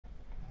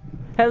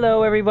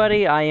Hello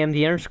everybody, I am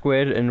the Inner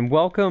Squid, and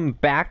welcome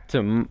back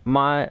to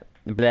I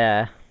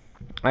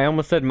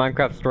almost said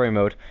Minecraft Story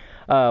Mode.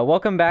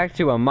 Welcome back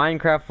to a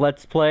Minecraft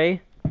Let's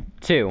Play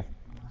 2.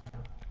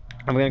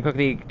 I'm gonna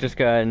quickly just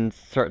go ahead and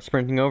start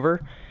sprinting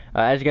over.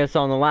 As you guys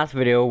saw in the last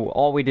video,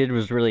 all we did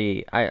was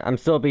really... I'm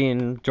still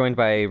being joined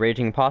by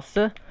Raging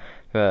Pasta.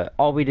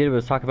 All we did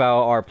was talk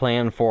about our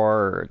plan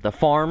for the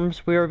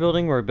farms we were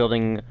building. We're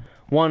building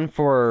one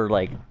for,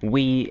 like,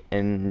 wheat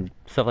and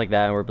stuff like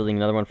that, and we're building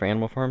another one for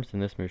animal farms,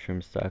 and this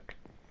mushroom's stuck.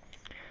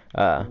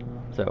 And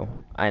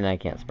I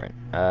can't sprint.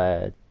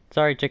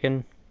 Sorry,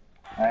 chicken.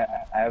 I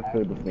have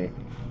food with me,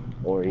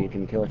 or you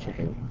can kill a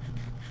chicken.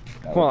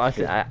 Well,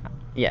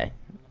 yeah.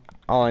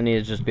 All I need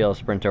is just be able to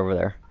sprint over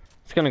there.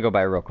 It's gonna go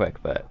by real quick,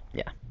 but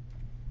yeah.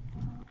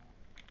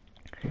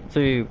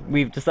 So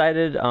we've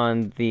decided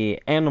on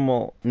the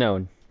animal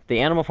farm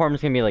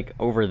is gonna be like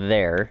over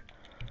there,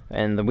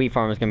 and the wheat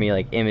farm is gonna be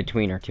like in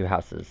between our two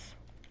houses.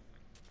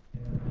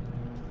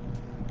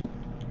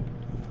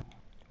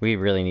 We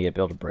really need to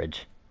build a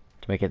bridge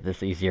to make it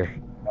this easier.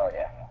 Oh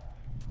yeah.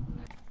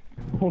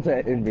 We'll do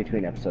it in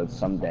between episodes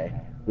someday.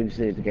 We just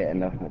need to get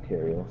enough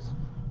materials.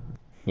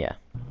 Yeah.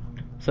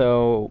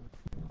 So,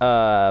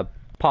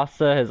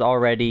 Pasta has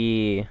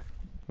already,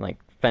 like,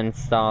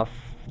 fenced off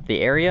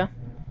the area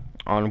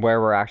on where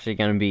we're actually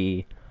going to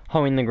be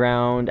hoeing the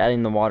ground,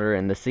 adding the water,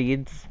 and the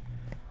seeds.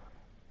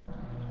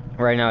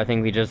 Right now, I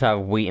think we just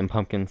have wheat and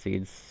pumpkin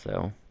seeds,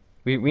 so...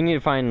 We need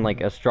to find,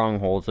 like, a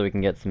stronghold so we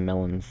can get some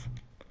melons.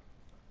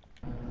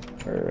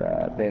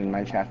 Or, Bait in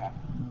Minecraft.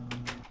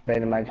 Bait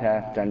in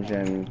Minecraft,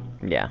 dungeon.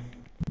 Yeah.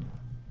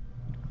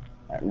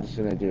 I'm just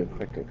gonna do a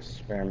quick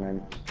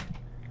experiment.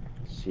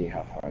 See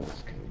how far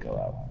this can go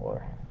out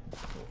for.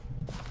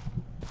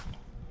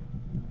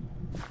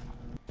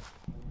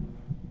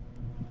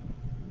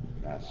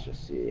 Let's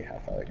just see how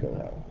far it goes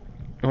out.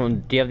 Oh,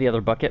 do you have the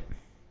other bucket?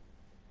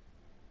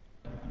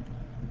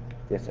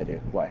 Yes, I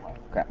do. Why?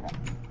 Crap.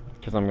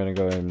 Because I'm gonna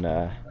go and,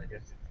 I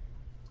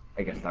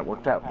guess that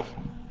worked out.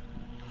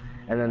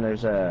 And then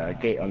there's a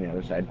gate on the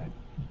other side.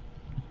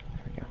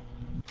 There we go.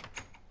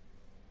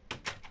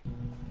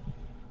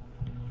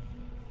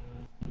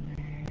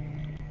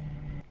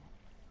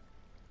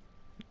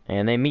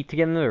 And they meet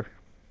together.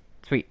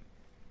 Sweet.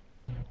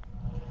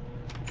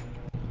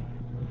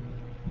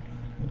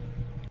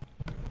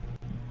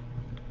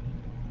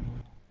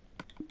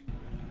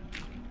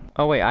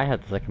 Oh wait, I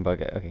had the second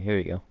bucket. Okay, here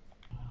you go.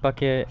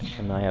 Bucket,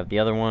 and I have the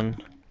other one.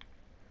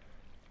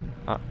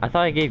 I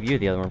thought I gave you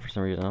the other one for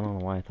some reason. I don't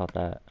know why I thought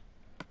that.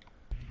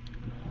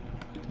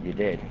 You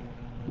did.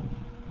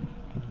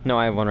 No,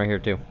 I have one right here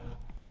too.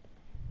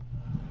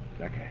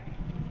 Okay.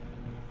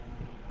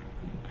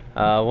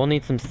 We'll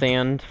need some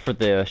sand for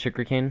the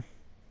sugarcane.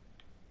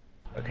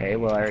 Okay,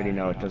 well I already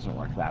know it doesn't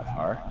work that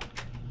far.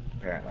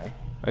 Apparently.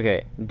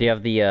 Okay, do you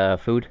have the,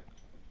 food?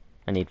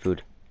 I need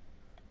food.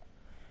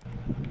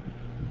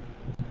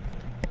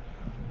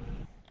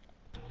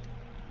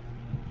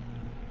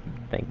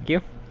 Thank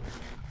you.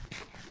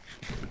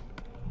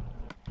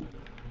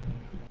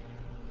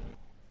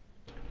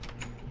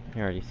 I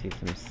already see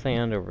some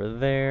sand over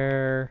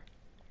there.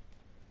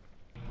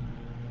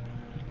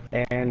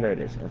 And there it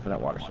is, infinite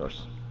water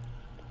source.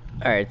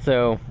 Alright,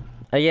 so,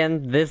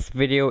 again, this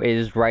video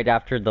is right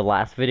after the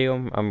last video,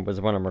 was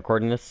when I'm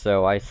recording this,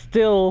 so I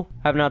still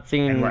have not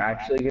seen... And we're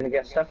actually gonna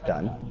get stuff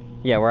done.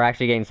 Yeah, we're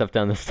actually getting stuff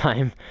done this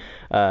time.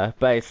 But,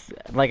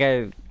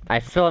 I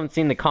still haven't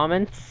seen the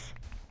comments.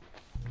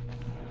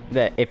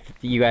 That if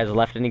you guys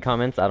left any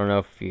comments, I don't know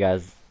if you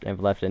guys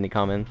have left any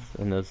comments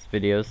in those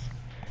videos.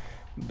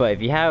 But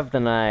if you have,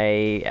 then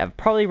I have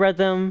probably read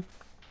them,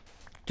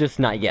 just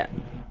not yet,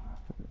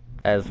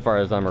 as far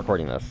as I'm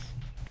recording this.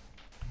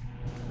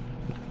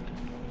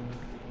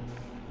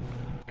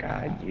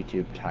 God,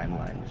 YouTube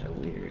timelines are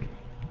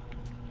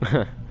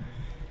weird.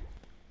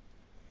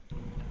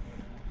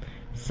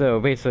 So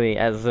basically,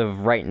 as of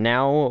right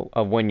now,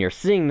 of when you're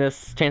seeing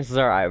this, chances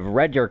are I've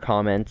read your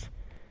comment,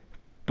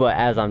 but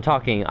as I'm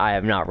talking, I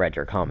have not read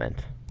your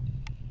comment.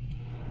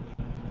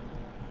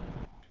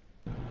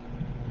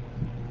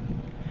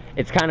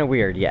 It's kind of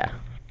weird, yeah.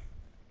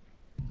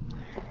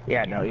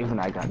 Yeah, no, even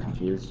I got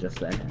confused just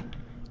then.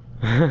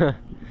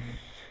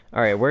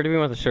 Alright, where do we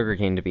want the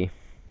sugarcane to be?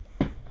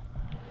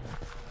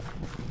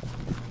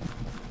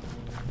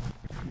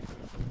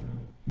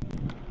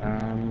 I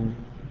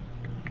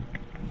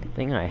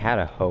think I had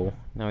a hoe.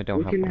 No, I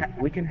don't have one.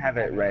 We can have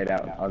it right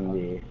out on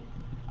the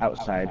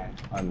outside,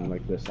 on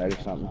like this side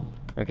or something.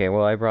 Okay,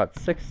 well I brought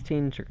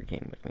 16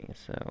 sugarcane with me,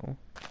 so...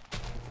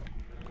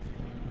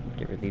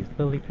 Get rid of these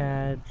lily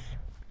pads.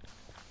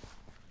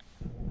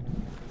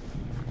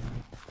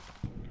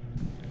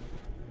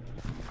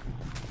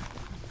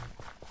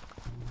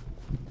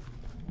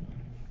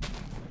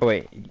 Oh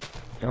wait,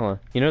 hold on.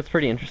 You know what's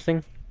pretty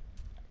interesting?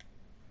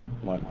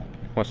 What?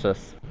 Watch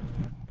this.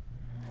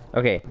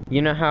 Okay,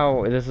 you know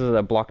how this is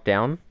a block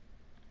down?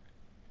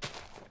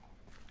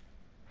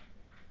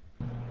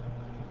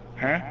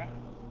 Huh?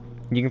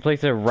 You can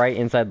place it right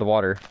inside the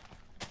water.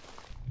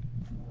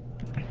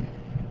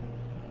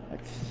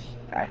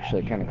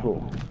 actually kind of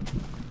cool.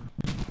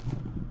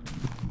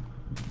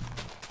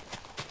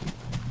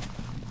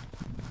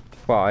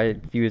 Wow, I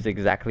used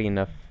exactly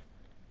enough.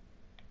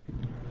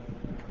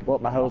 Well,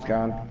 my hoe's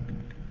gone.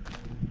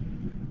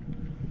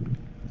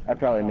 I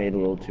probably made a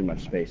little too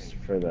much space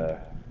for the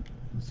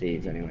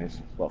seeds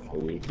anyways. Well, for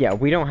wheat. Yeah,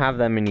 we don't have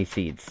that many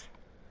seeds.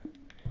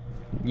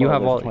 You Well,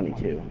 have there's all.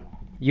 22.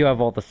 You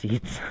have all the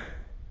seeds.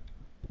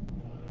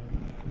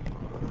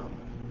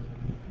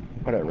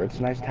 Whatever, it's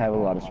nice to have a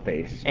lot of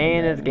space.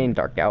 And it's getting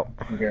dark out.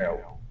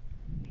 Go.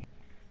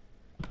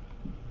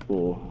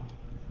 Cool.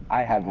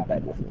 I have the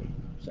bed with me,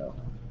 so.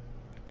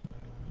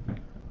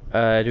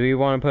 Do we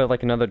want to put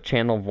like another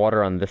channel of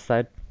water on this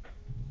side?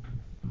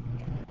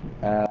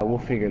 We'll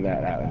figure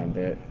that out in a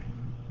bit.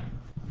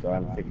 So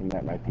I'm thinking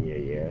that might be a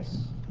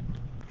yes.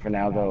 For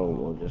now, though,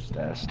 we'll just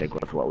stick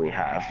with what we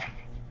have.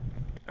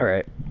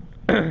 Alright.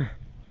 Do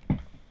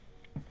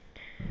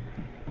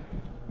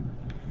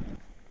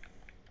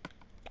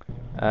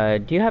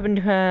you happen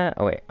to have...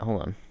 Oh, wait,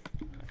 hold on.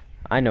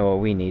 I know what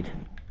we need.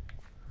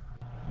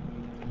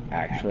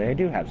 Actually, I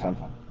do have some.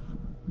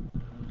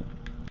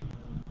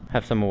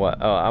 Have some of what?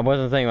 Oh, I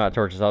wasn't thinking about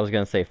torches. I was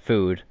gonna say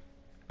food.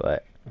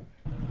 But...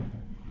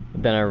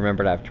 then I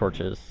remembered I have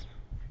torches.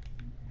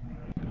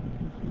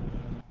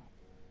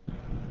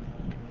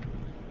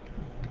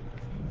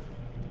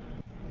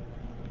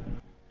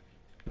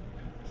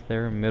 Is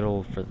there a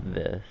middle for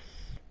this?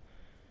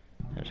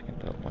 I'm just gonna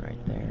put one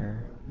right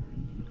there.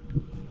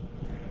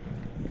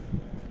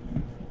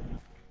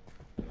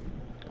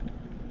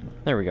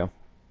 There we go.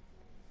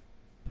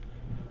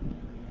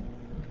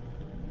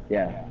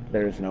 Yeah,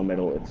 there's no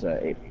middle. It's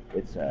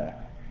a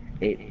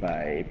 8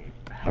 by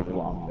however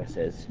long this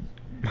is.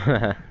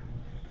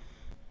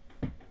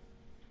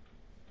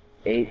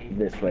 8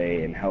 this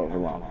way and however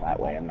long that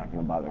way. I'm not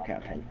gonna bother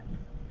counting.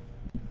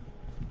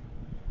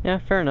 Yeah,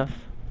 fair enough.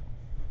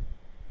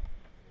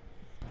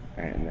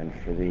 Alright, and then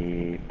for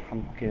the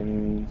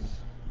pumpkins,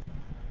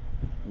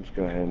 let's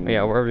go ahead and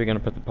Yeah, where are we gonna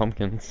put the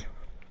pumpkins?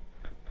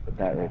 put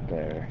that right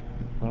there.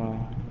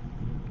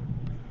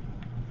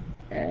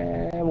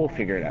 And we'll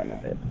figure it out in a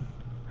bit.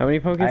 How many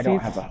pumpkin I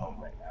don't seeds? have a home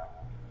right now.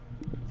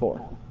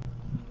 4.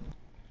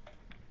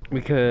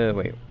 We could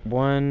wait.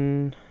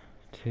 1,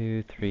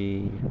 2,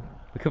 3.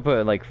 We could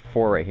put like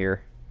 4 right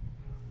here.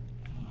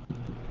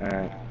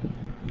 Alright.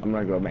 I'm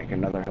gonna go make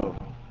another hoe.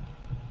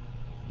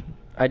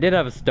 I did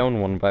have a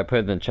stone one, but I put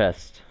it in the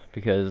chest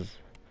because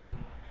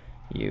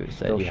you said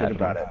Still you should had have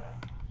brought one. it.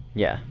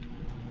 Yeah.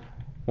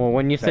 Well,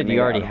 when you So I said made you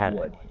it already out of had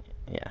wood.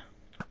 it, yeah.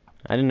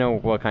 I didn't know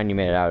what kind you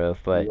made it out of,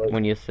 but Wood.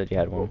 when you said you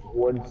had one,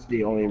 Wood's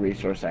the only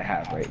resource I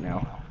have right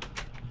now.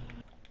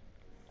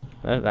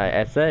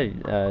 I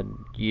said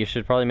you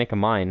should probably make a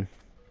mine.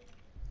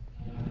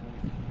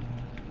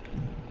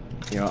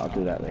 You know, I'll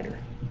do that later.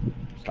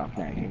 Stop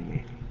nagging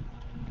me.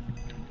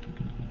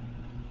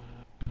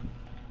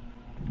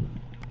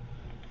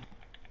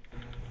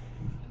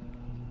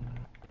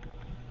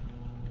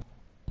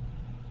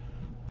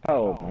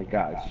 Oh my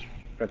gosh.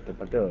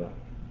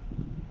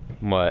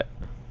 What?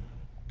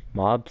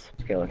 Mobs?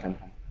 Skeleton.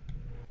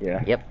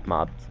 Yeah. Yep,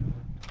 mobs.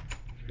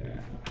 Yeah.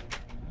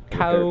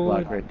 Cow. Dirt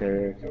block right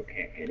there, so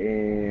can't get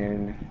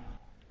in.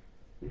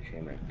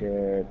 Shame right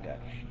there,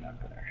 that's not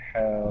gonna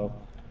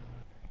help.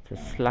 It's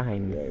a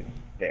slime. Right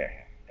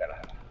there. That'll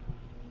help.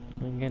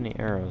 I didn't get any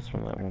arrows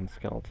from that one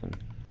skeleton.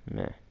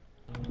 Meh.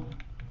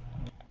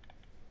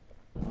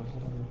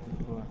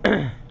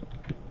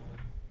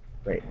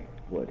 Wait,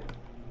 wood.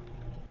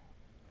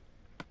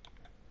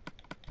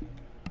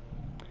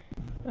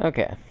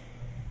 Okay.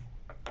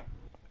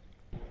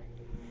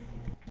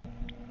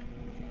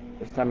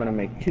 This time I'm gonna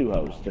make 2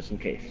 hoes, just in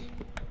case.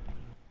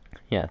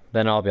 Yeah,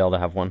 then I'll be able to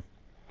have one.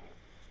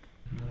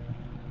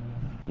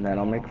 And then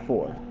I'll make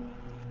 4.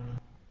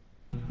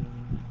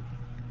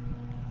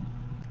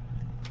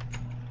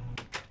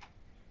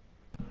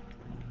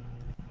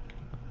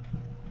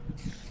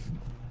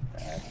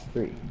 That's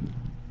 3.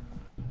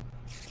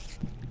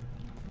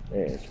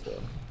 There's 4.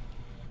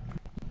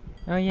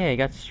 Oh yeah, I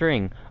got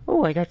string.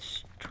 Oh, I got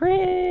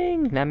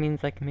string! That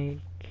means I can make...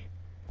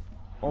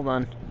 Hold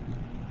on.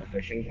 A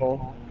fishing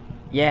pole?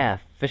 Yeah,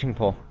 fishing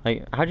pole.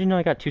 Like, how'd you know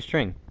I got 2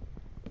 string?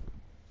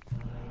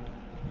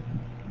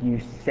 You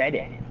said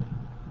it.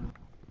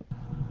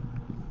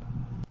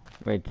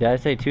 Wait, did I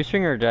say 2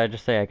 string or did I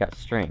just say I got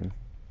string?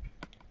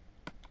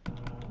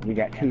 You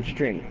got 2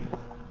 string.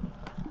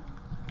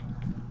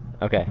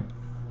 Okay.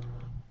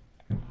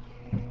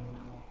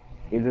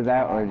 Either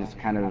that or just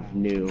kind of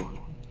new.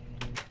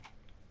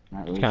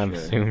 Not really Kind of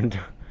sure. assumed.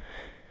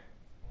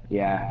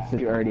 Yeah,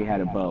 since you already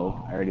had a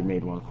bow, I already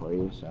made one for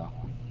you, so.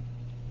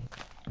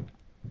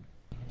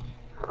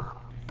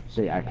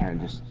 So yeah, I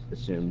kind of just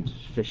assumed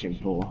fishing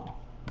pole.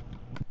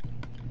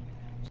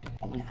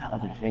 Only the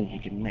other thing he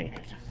can make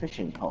is a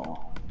fishing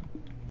pole.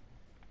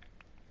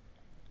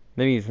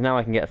 Maybe now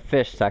I can get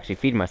fish to actually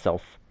feed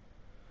myself.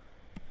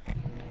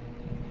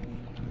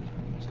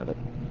 So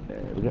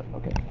there we go,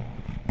 okay.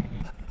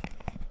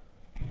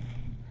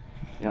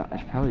 Yeah, I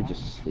should probably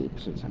just sleep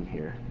since I'm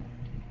here.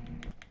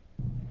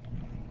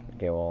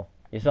 Okay, well,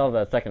 you still have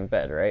that second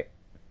bed, right?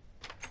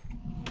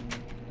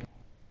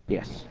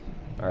 Yes.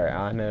 Alright,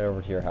 I'm headed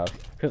over to your house.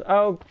 Cause,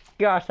 oh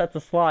gosh, that's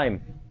a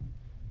slime.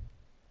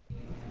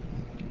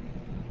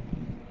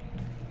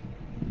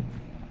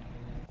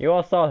 You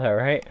all saw that,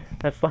 right?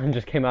 That slime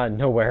just came out of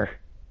nowhere.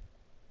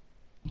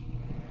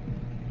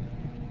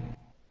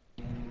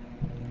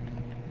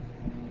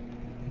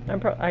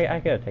 I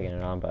could have taken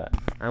it on, but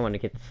I wanted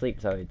to get to sleep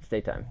so it's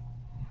daytime.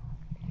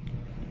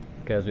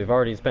 Because we've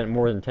already spent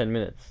more than 10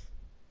 minutes.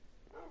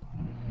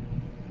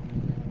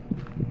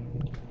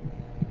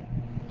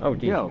 Oh,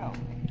 geez. Yo.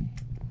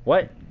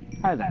 What?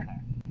 Hi there.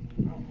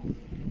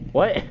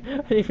 What? I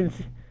didn't even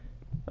see.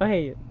 Oh,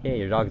 hey, yeah,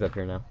 your dog's up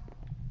here now.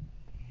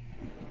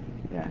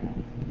 Yeah.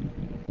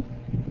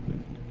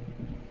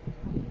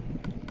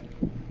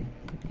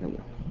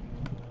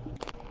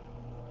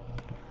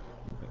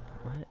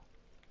 What?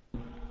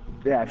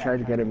 Yeah, I tried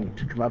to get him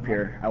to come up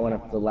here. I went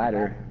up the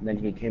ladder, and then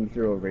he came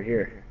through over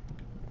here.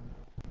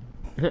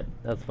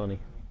 That's funny.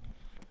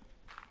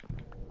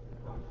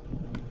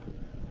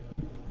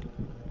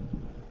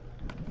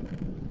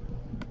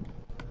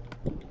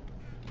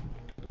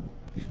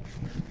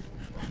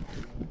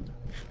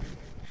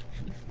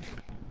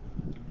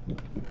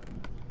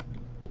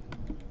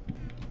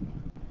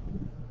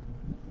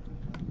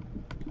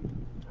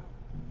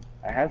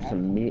 I have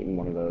some meat in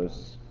one of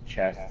those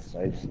chests.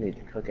 I just need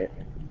to cook it.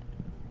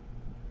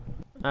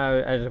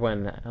 I just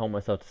went and helped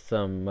myself to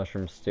some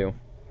mushroom stew.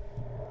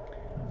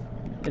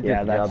 It Yeah,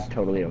 did the that's job.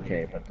 totally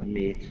okay, but the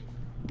meat,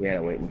 we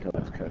gotta wait until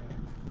it's cooked.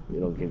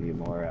 It'll give you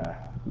more,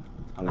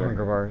 hunger.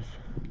 Hunger bars.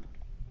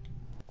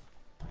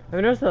 Have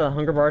you noticed that the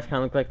hunger bars kind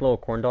of look like little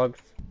corn dogs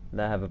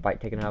that have a bite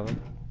taken out of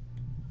them?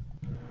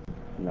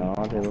 No,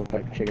 they look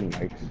like chicken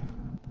legs.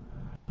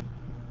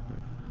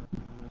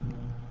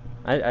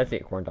 I see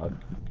a corn dog.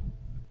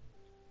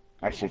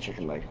 I see a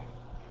chicken leg.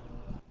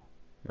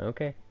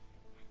 Okay.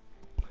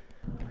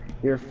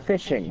 You're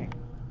fishing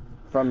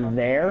from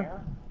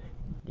there?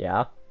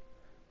 Yeah.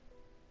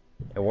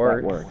 It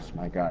works. That works.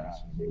 My God,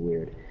 it's really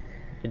weird.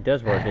 It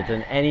does work. It's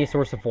in any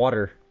source of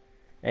water.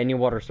 Any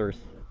water source.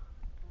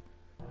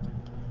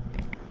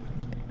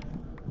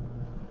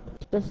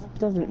 This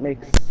doesn't make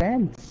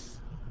sense.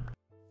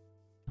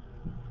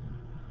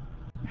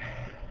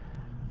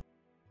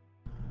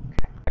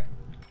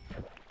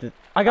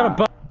 I got a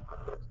bow.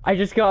 I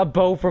just got a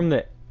bow from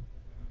the.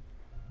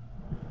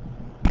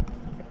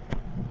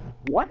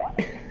 What?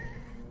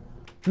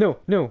 No,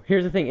 no.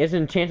 Here's the thing. It's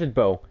an enchanted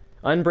bow.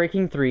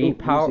 Unbreaking 3. Ooh,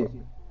 Power.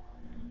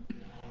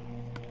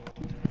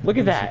 Look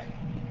at that.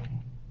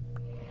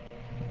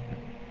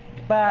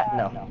 But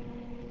no.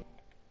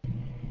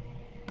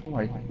 Oh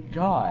my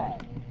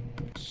God.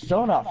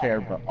 So not fair,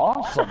 but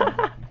awesome.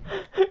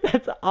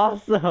 That's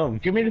awesome.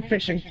 Give me the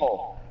fishing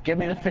pole. Give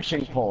me the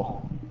fishing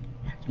pole.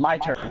 It's my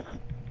turn.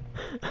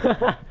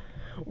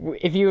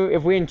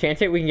 If we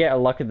enchant it, we can get a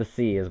luck of the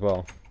sea as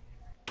well.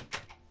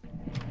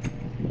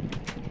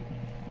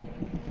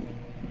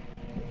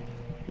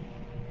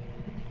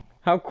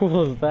 How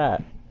cool is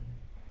that?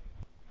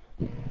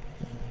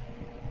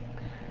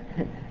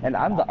 And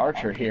I'm the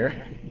archer here.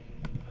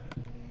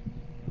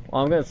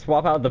 Well, I'm gonna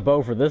swap out the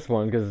bow for this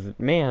one because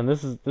man,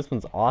 this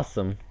one's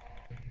awesome.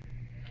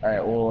 All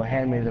right, well,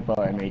 hand me the bow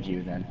I made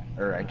you then,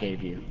 or I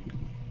gave you.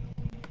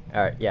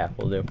 All right, yeah,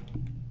 we'll do.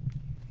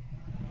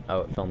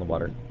 Oh, it fell in the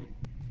water.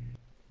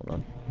 Hold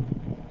on.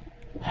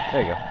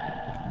 There you go.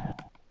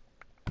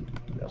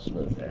 Real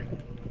smooth there.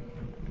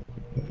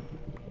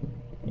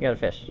 You got a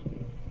fish.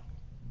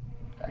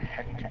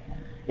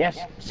 Yes,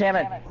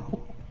 salmon.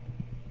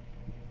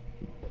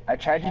 I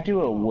tried to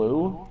do a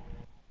woo,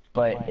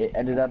 but it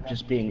ended up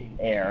just being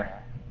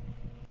air.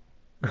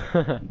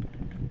 I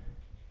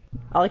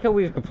like how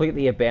we've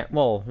completely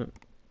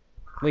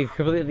we've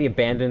completely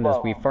abandoned this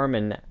wheat farm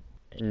and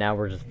now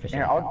we're just fishing.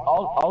 Here,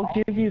 I'll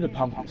give you the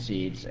pumpkin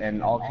seeds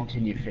and I'll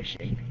continue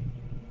fishing.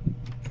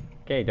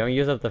 Okay, don't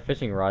use up the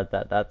fishing rod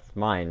that's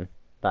mine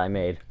that I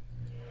made.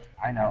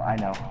 I know.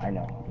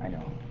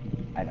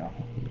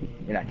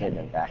 You're not getting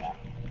it back.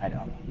 I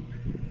know.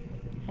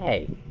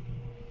 Hey.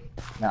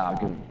 No, I'll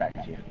give it back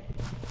to you.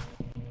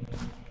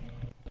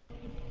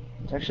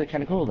 It's actually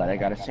kind of cool that I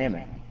got a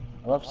salmon.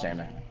 I love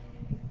salmon.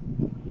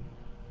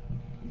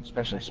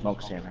 Especially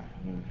smoked salmon.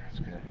 That's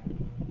good.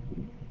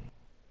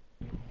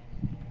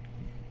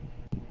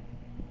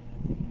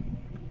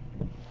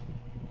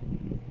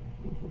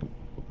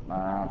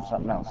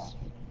 Something else.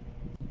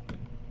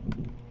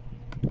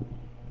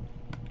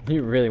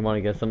 You really want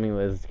to get something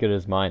as good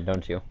as mine,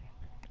 don't you?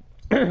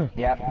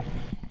 Yep.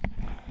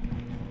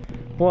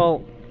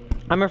 Well,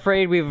 I'm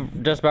afraid we've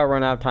just about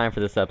run out of time for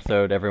this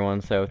episode,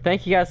 everyone. So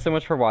thank you guys so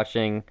much for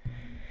watching.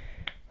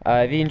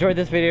 If you enjoyed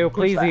this video,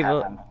 please leave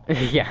a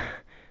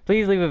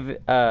please leave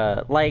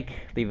a like,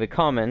 leave a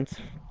comment,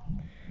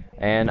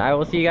 and I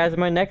will see you guys in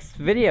my next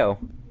video.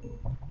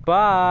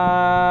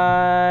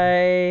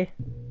 Bye.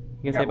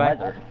 You gonna say bye?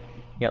 Leather.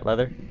 You got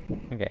leather?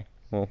 Okay.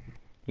 Well,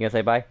 you gonna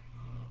say bye?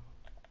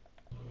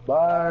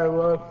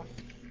 Bye.